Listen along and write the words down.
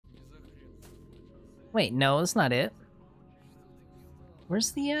Wait, no, that's not it.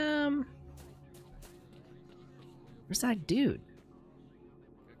 Where's the, where's that dude?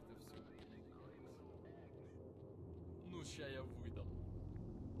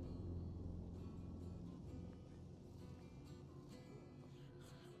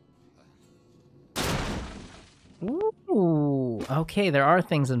 Ooh, okay, there are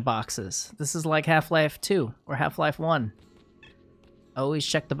things in boxes. This is like Half-Life 2 or Half-Life 1. Always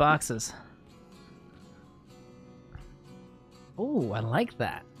check the boxes. Ooh, I like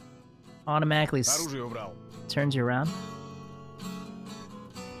that. Automatically turns you around.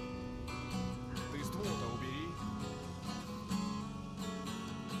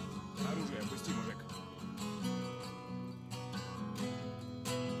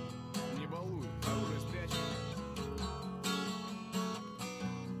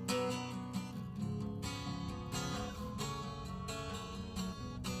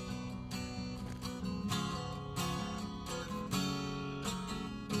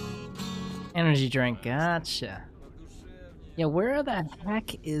 Energy drink, gotcha. Yeah, where the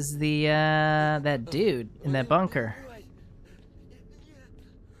heck is the, that dude in that bunker?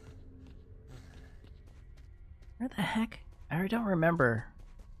 Where the heck? I don't remember.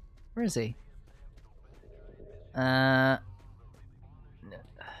 Where is he?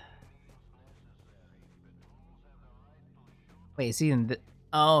 Wait, is he in the...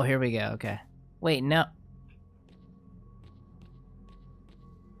 Oh, here we go, okay. Wait, no.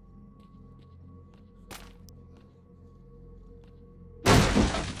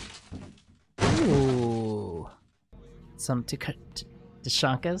 Ooh. Some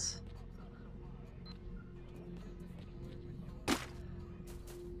Tashankas.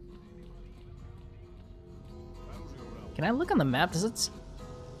 Can I look on the map? Does it...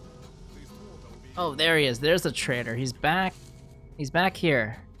 Oh, there he is. There's the trader. He's back. He's back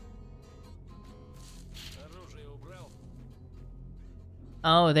here.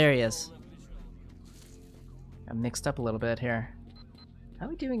 Oh, there he is. I'm mixed up a little bit here. How are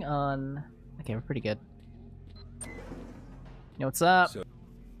we doing on... Okay, we're pretty good. Yo, what's up?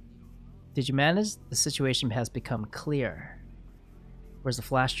 Did you manage? The situation has become clear. Where's the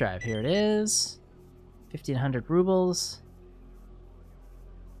flash drive? Here it is. 1,500 rubles.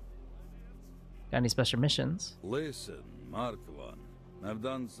 Got any special missions? Listen, Marked One. I've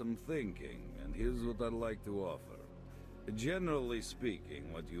done some thinking, and here's what I'd like to offer. Generally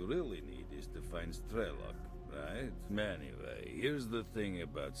speaking, what you really need is to find S.T.A.L.K.E.R.s, right? Anyway, here's the thing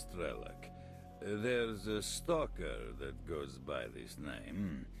about S.T.A.L.K.E.R.s. There's a stalker that goes by this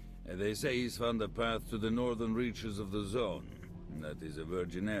name. They say he's found a path to the northern reaches of the zone. That is a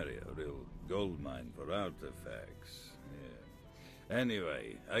virgin area, a real gold mine for artifacts. Yeah.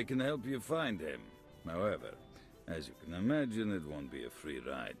 Anyway, I can help you find him. However, as you can imagine, it won't be a free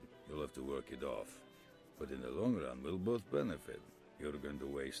ride. You'll have to work it off. But in the long run, we'll both benefit. You're going to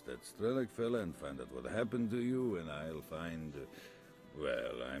waste that S.T.A.L.K.E.R. fella and find out what happened to you, and I'll find...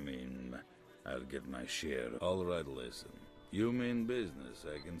 well, I mean, I'll get my share. All right, listen. You mean business,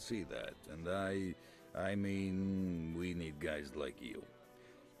 I can see that. And I mean, we need guys like you.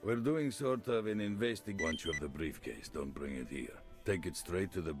 We're doing sort of an investigation. Once you have the briefcase, don't bring it here. Take it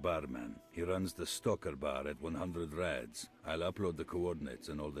straight to the barman. He runs the Stalker bar at 100 rads. I'll upload the coordinates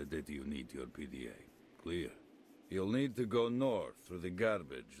and all the data you need to your PDA. Clear. You'll need to go north through the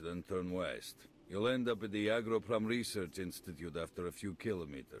garbage, then turn west. You'll end up at the Agroprom Research Institute after a few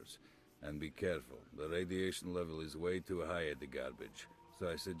kilometers. And be careful, the radiation level is way too high at the garbage. So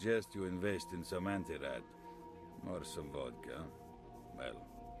I suggest you invest in some anti-rad. Or some vodka. Well,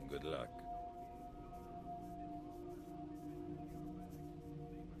 good luck.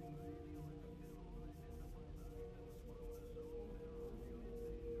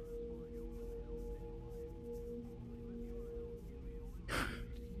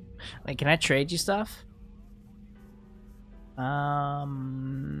 Wait, can I trade you stuff?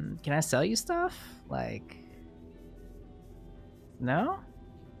 Can I sell you stuff? Like... No?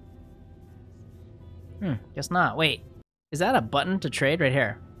 Guess not. Wait, is that a button to trade right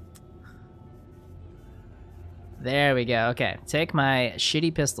here? There we go. Okay, take my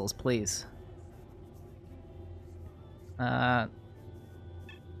shitty pistols, please.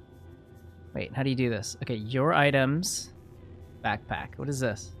 Wait, how do you do this? Okay, your items. Backpack. What is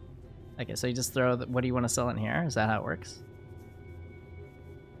this? Okay, so you just throw the, what do you want to sell in here? Is that how it works?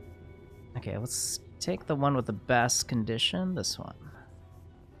 Okay, let's take the one with the best condition. This one.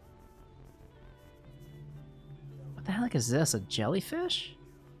 What the heck is this? A jellyfish?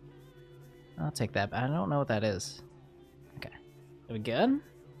 I'll take that. I don't know what that is. Okay. Are we good?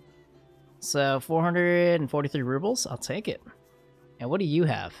 So 443 rubles. I'll take it. And what do you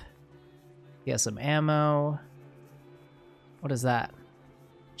have? Get some ammo. What is that?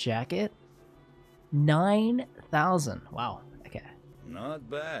 Jacket? 9,000. Wow. Okay. Not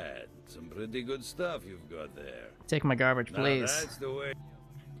bad. Some pretty good stuff you've got there. Take my garbage, Now please. that's the way.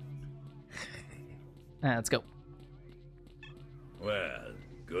 Alright, let's go. Well,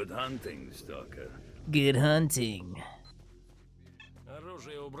 good hunting, Stalker. Good hunting.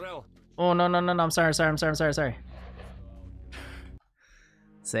 Oh, no, no, no, no. I'm sorry.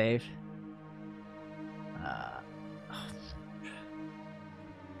 Save.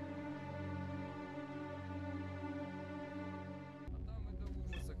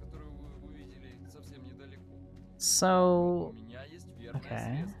 So,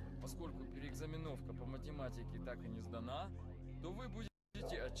 okay.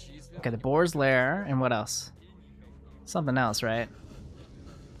 Okay, the boar's lair, and what else? Something else, right?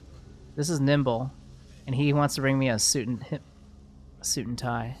 This is Nimble, and he wants to bring me a suit and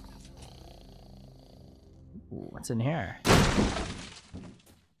tie. Ooh, what's in here? What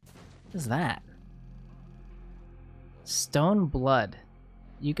is that? Stone blood.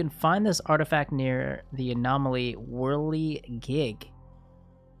 You can find this artifact near the anomaly Whirly Gig.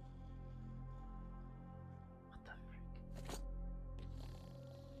 What the frick?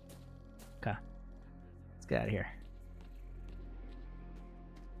 Okay. Let's get out of here.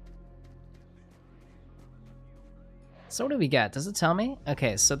 So what do we got? Does it tell me?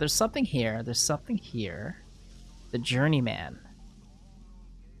 Okay, so there's something here. There's something here. The Journeyman.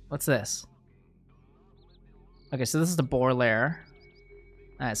 What's this? Okay, so this is the boar lair.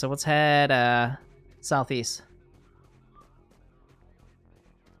 Alright, so let's head southeast.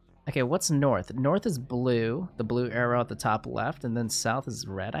 Okay, what's north? North is blue, the blue arrow at the top left, and then south is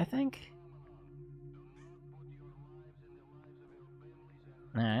red, I think?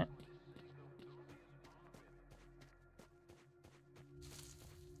 Alright.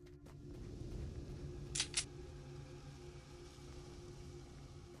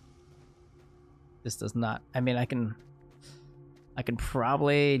 This does not... I mean, I can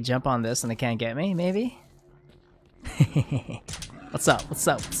probably jump on this and it can't get me, maybe? What's up? What's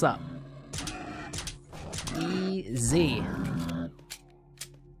up? What's up? Easy.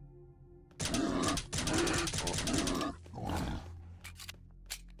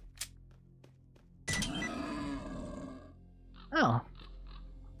 Oh.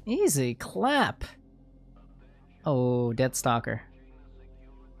 Easy. Clap. Oh, dead stalker.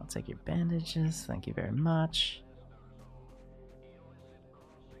 I'll take your bandages. Thank you very much.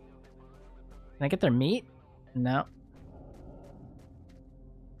 Can I get their meat? No.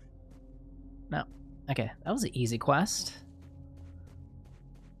 No. Okay, that was an easy quest.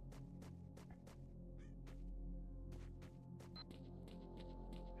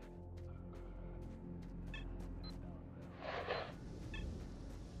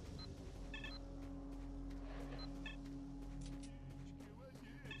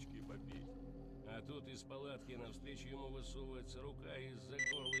 А тут из палатки навстречу ему высовывается рука из-за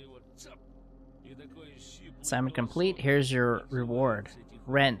горла его цап. Assignment complete. Here's your reward.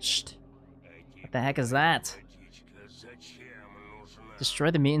 Wrenched. What the heck is that?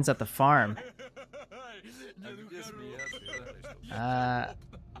 Destroy the mutants at the farm.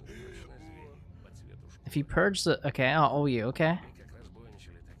 If you purge the... Okay, I'll owe you, okay?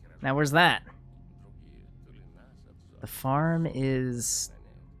 Now where's that? The farm is...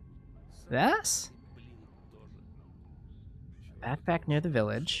 This? Backpack near the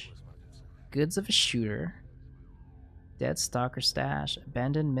village. Goods of a shooter. Dead stalker stash.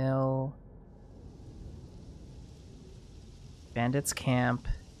 Abandoned mill. Bandits camp.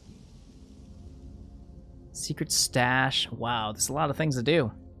 Secret stash. Wow, there's a lot of things to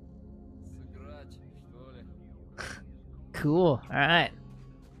do. Cool. Alright.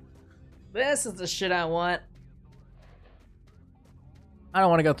 This is the shit I want. I don't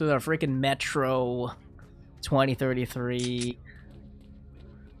want to go through the freaking Metro 2033.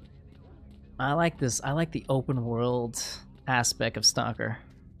 I like this. I like the open world aspect of Stalker.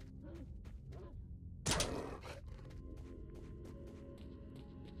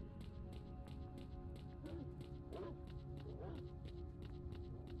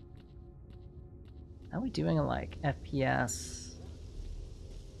 How are we doing in like FPS?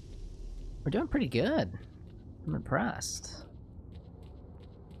 We're doing pretty good. I'm impressed.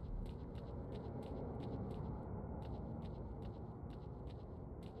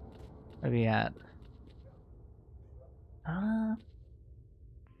 Where are we at? Do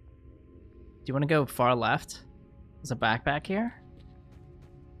you want to go far left? There's a backpack here.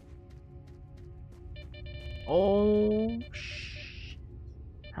 Oh,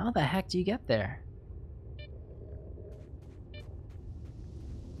 how the heck do you get there?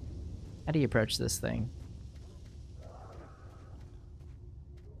 How do you approach this thing?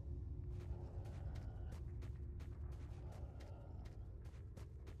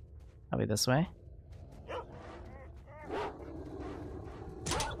 Probably this way.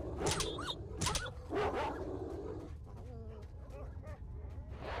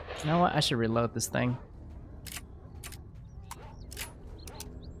 You know what? I should reload this thing.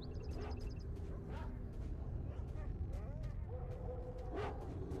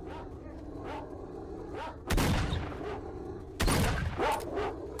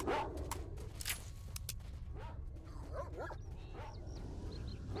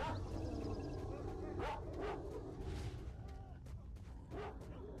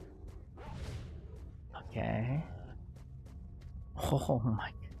 Okay. Oh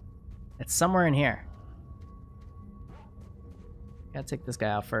my. It's somewhere in here. Gotta take this guy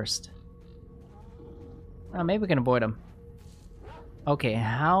out first. Oh, maybe we can avoid him. Okay,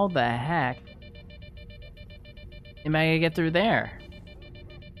 how the heck am I gonna get through there?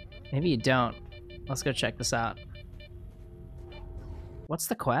 Maybe you don't. Let's go check this out. What's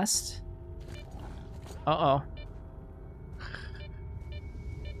the quest? Uh-oh.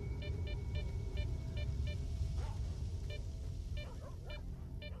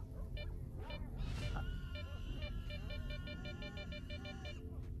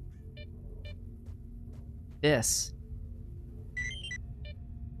 This.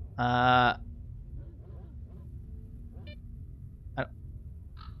 Okay,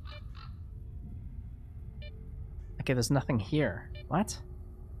 there's nothing here. What?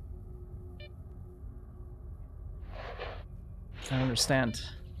 I don't understand.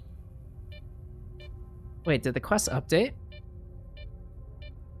 Wait, did the quest update?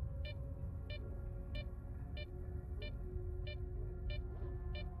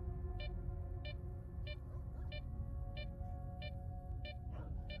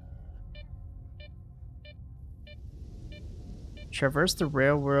 Traverse the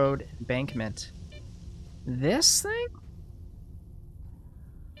railroad embankment. This thing?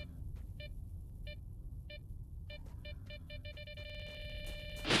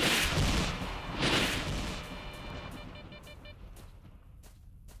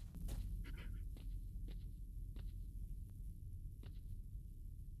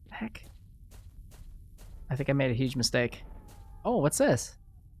 Heck. I think I made a huge mistake. Oh, what's this?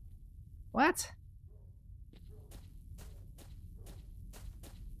 What?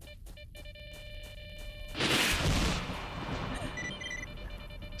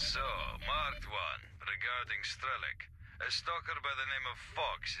 Regarding S.T.A.L.K.E.R.s, a stalker by the name of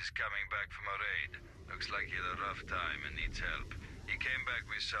Fox is coming back from a raid. Looks like he had a rough time and needs help. He came back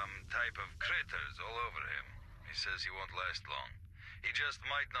with some type of critters all over him. He says he won't last long. He just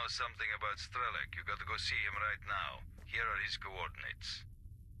might know something about S.T.A.L.K.E.R.s. You got to go see him right now. Here are his coordinates.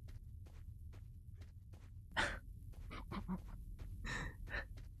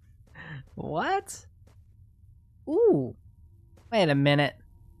 What? Ooh. Wait a minute.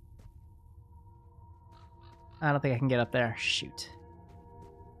 I don't think I can get up there. Shoot.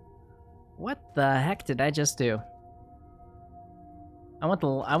 What the heck did I just do? I went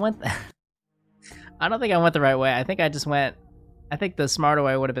I don't think I went the right way. I think I just went... I think the smarter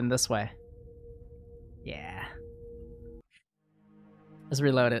way would have been this way. Yeah. Let's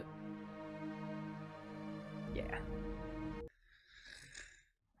reload it. Yeah.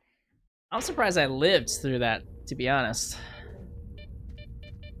 I'm surprised I lived through that, to be honest.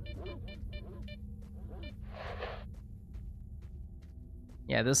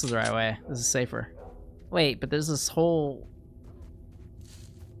 Yeah, this is the right way. This is safer. Wait, but there's this whole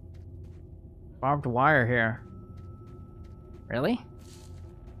barbed wire here. Really?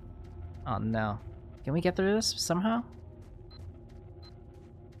 Oh no. Can we get through this somehow?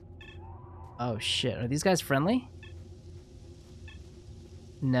 Oh shit, are these guys friendly?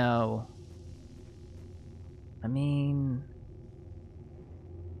 No. I mean...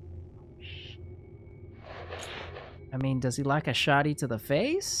 does he like a shotty to the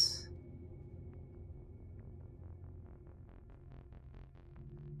face?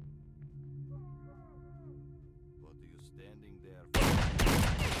 What are you standing there for?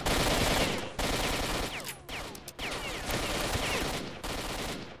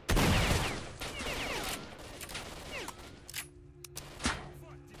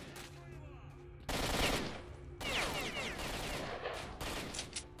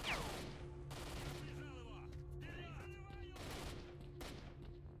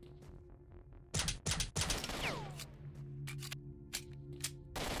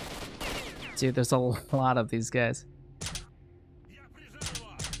 Dude, there's a lot of these guys.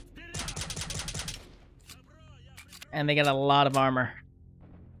 And they got a lot of armor.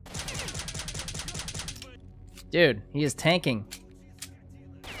 Dude, he is tanking.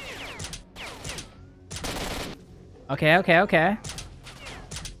 Okay, okay, okay.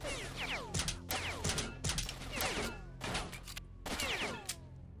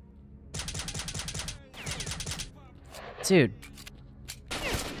 Dude.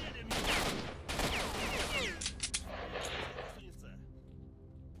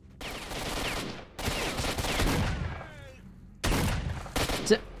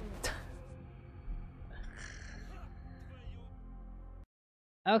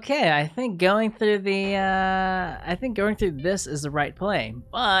 Okay, I think going through the, I think going through this is the right play,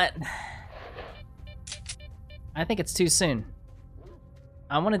 but I think it's too soon.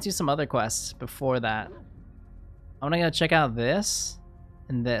 I want to do some other quests before that. I want to go check out this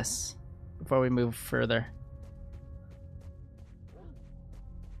and this before we move further.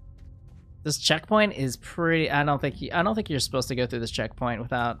 This checkpoint is pretty. I don't think you're supposed to go through this checkpoint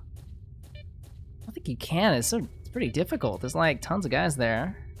without. I don't think you can. It's pretty difficult. There's like tons of guys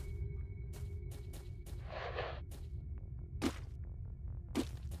there.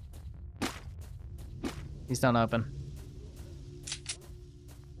 These don't open.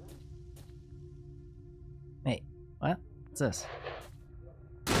 Wait, what? What's this?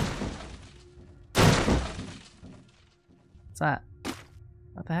 What's that?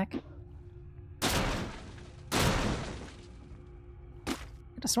 What the heck? I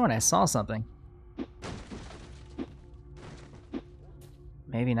could have sworn I saw something.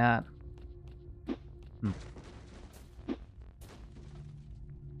 Maybe not.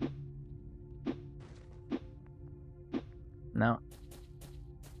 No.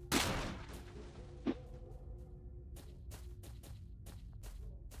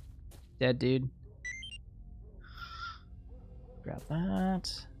 Dead dude. Grab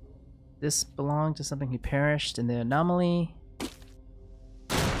that. This belonged to something who perished in the anomaly.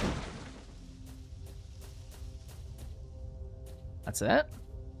 That's it?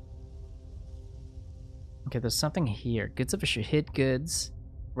 Okay, there's something here. Goods of issue hid goods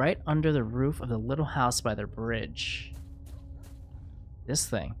right under the roof of the little house by the bridge. This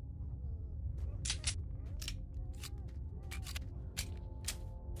thing.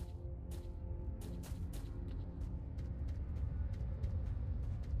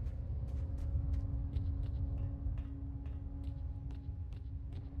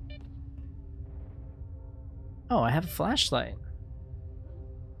 Oh, I have a flashlight.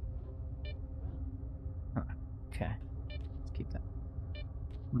 Oh, okay. Let's keep that.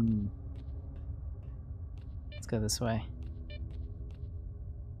 Let's go this way.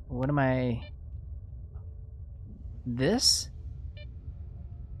 What am I... This?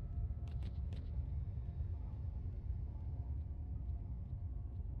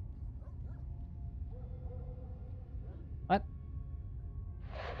 What?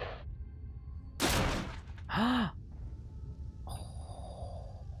 Ah!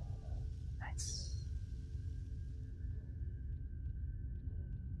 Oh, nice.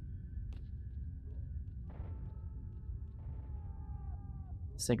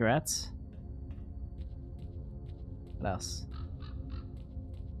 Cigarettes? What else?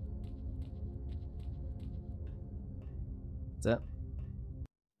 That's it.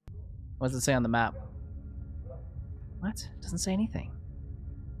 What does it say on the map? What? It doesn't say anything.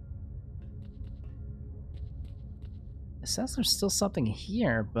 It says there's still something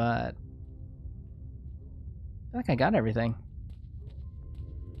here, but I feel like I got everything.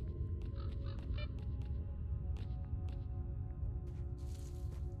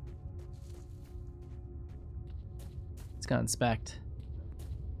 Let's go inspect.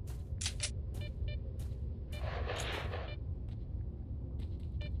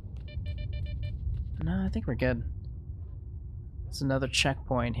 No, I think we're good. It's another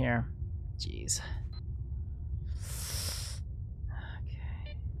checkpoint here. Jeez.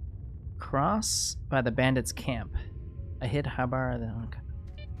 Okay. Cross by the bandits' camp. I hid Habar. Okay.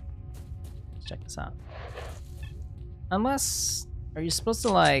 Let's check this out. Unless, are you supposed to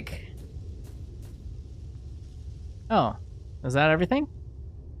like? Oh, is that everything?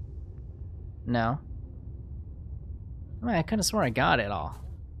 No. I mean, I could have sworn I got it all.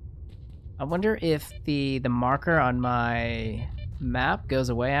 I wonder if the marker on my map goes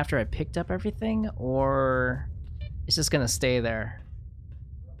away after I picked up everything, or it's just gonna stay there.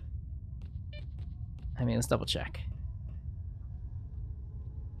 I mean, let's double check.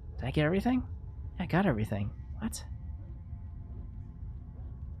 Did I get everything? Yeah, I got everything. What?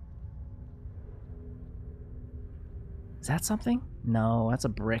 Is that something? No, that's a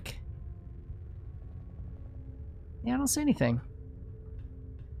brick. Yeah, I don't see anything.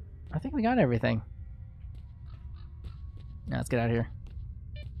 I think we got everything. Now let's get out of here.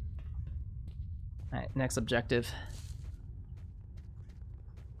 Alright, next objective.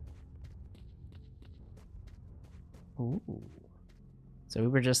 Ooh. So we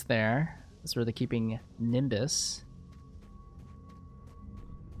were just there. That's where they're keeping Nimbus.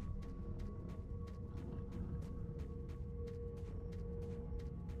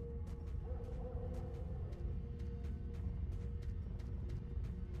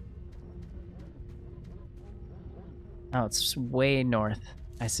 Oh, it's way north.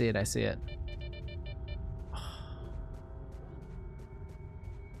 I see it, I see it.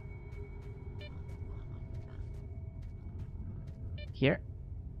 Here.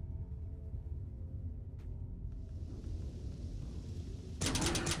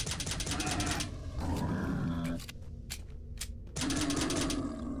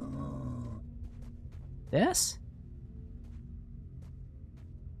 This?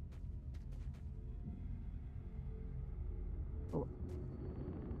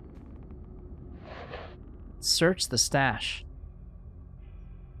 Search the stash.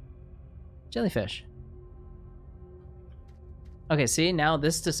 Jellyfish. Okay, see, now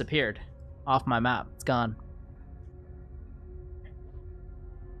this disappeared off my map. It's gone.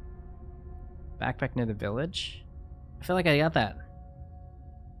 Backpack near the village? I feel like I got that.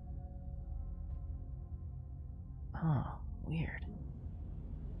 Oh, weird.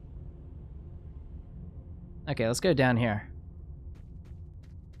 Okay, let's go down here.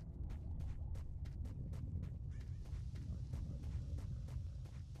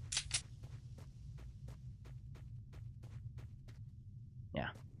 Yeah,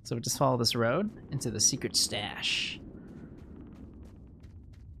 so we just follow this road into the secret stash.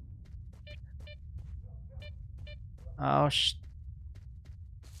 Oh,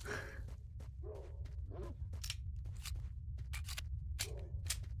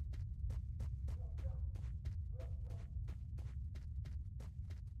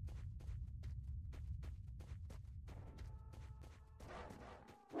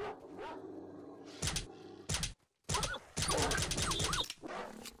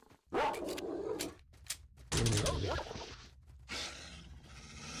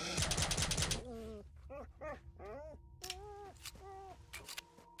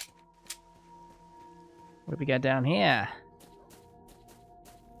 what do we got down here?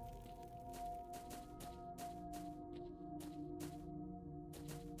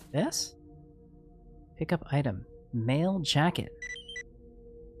 This? Pick up item. Mail jacket.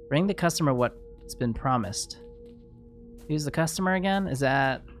 Bring the customer what's been promised. Who's the customer again? Is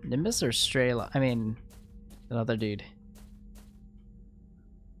that Nimbus or S.T.A.L.K.E.R.s? I mean, that other dude.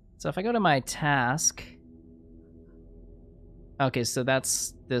 So if I go to my task... Okay, so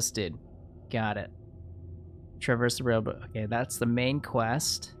that's this dude. Got it. Traverse the railroad. Okay, that's the main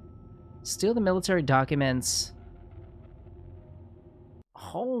quest. Steal the military documents.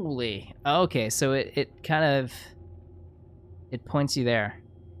 Holy. Okay, so it kind of... It points you there.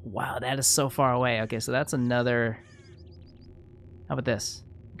 Wow, that is so far away. Okay, so that's another... How about this?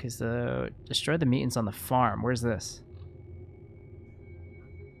 Okay, so destroy the mutants on the farm. Where's this?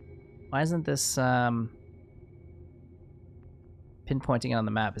 Why isn't this pinpointing on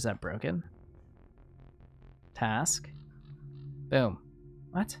the map? Is that broken? Task. Boom.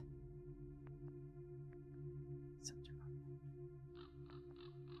 What?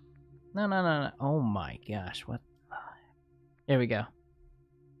 No. Oh my gosh, what? There we go.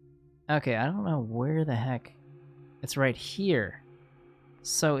 Okay, I don't know where the heck. It's right here.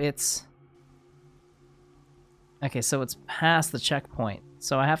 So it's... Okay, so it's past the checkpoint.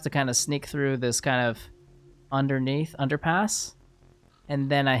 So I have to kind of sneak through this kind of underpass, and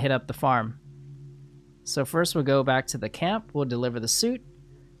then I hit up the farm. So first we'll go back to the camp, we'll deliver the suit,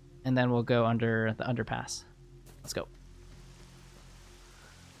 and then we'll go under the underpass. Let's go.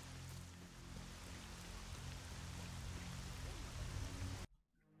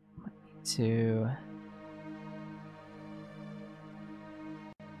 To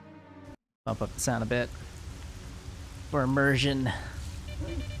bump up the sound a bit for immersion.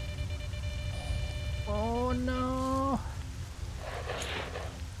 Oh no!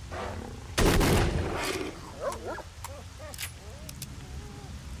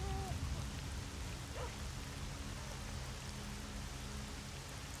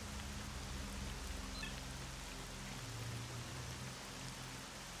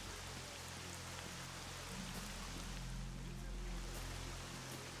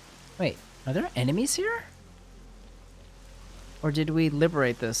 Wait, are there enemies here? Or did we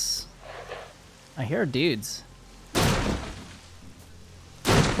liberate this? I hear dudes.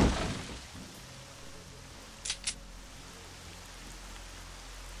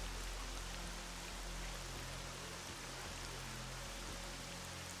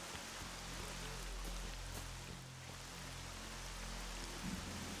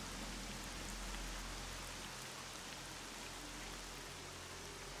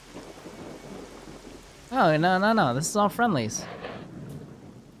 Oh, no, no, no. This is all friendlies.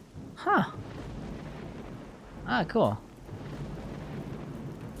 Huh. Ah, cool.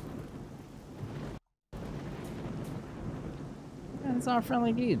 Yeah, it's all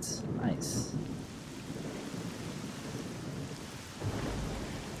friendly dudes. Nice.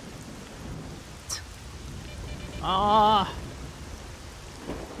 Ah.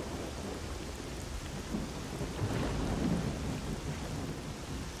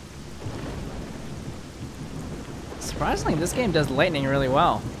 Surprisingly, this game does lightning really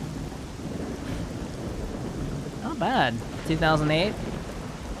well. Not bad. 2008.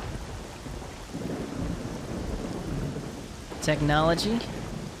 Technology.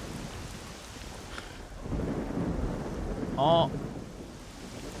 Oh.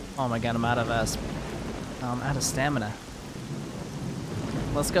 Oh my god, I'm out of stamina.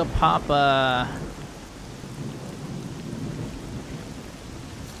 Let's go pop a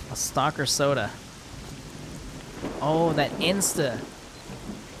Stalker soda. Oh, that insta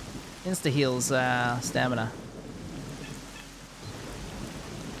heals stamina.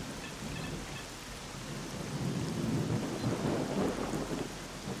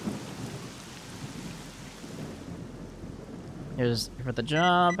 Here's for the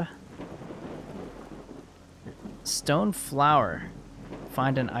job. Stone flower.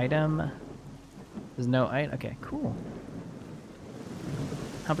 Find an item. There's no item. Okay, cool.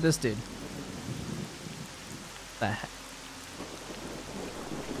 How about this dude? The heck?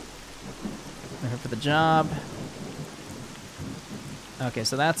 Here for the job. Okay,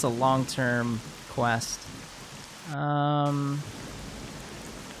 so that's a long-term quest.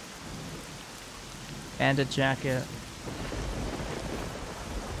 Bandit jacket.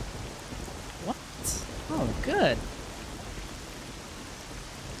 What? Oh, good.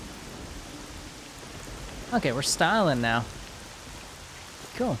 Okay, we're styling now.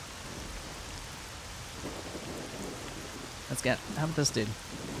 Cool. Let's get. How about this dude?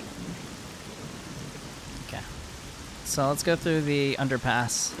 Okay. So let's go through the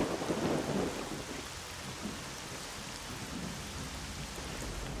underpass.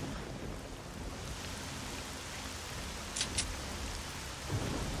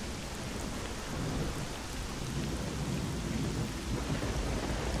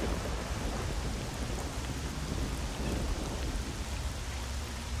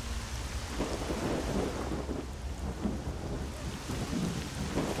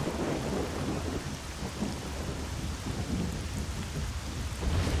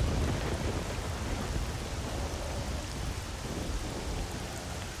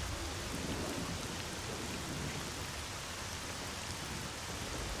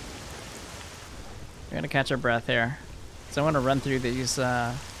 We're gonna catch our breath here. So I want to run through these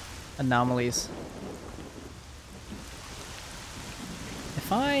anomalies.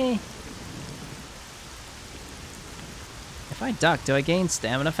 If I duck, do I gain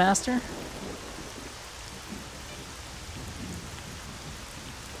stamina faster?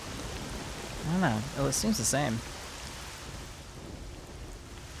 I don't know. Oh, it seems the same.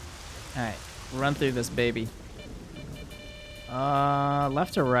 Alright, run through this baby.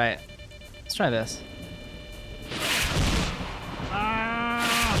 Left or right? Let's try this.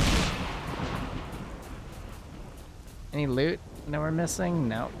 Any loot that we're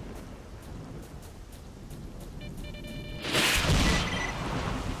missing? No.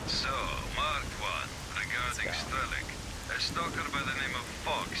 So, Mark 1, regarding S.T.A.L.K.E.R.s. A stalker by the name of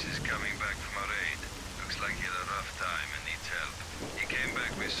Fox is coming back from a raid. Looks like he had a rough time and needs help. He came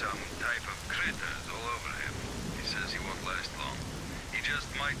back with some type of critters all over him. He says he won't last long. He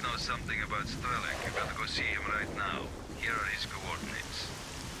just might know something about S.T.A.L.K.E.R.s. You gotta go see him right now. Here are his coordinates.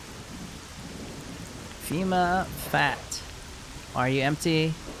 FEMA Fat. Are you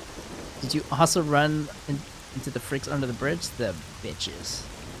empty? Did you also run into the freaks under the bridge? The bitches.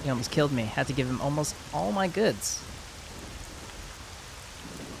 He almost killed me. Had to give him almost all my goods.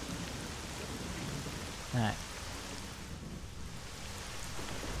 Alright.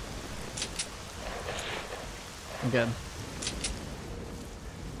 I'm good.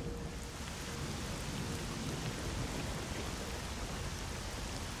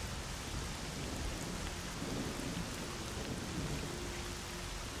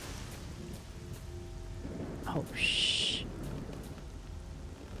 Oh, shh.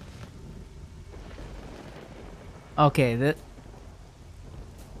 Okay, that's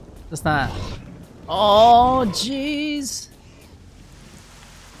not... Oh, jeez!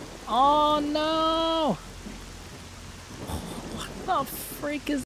 Oh, no! What the freak is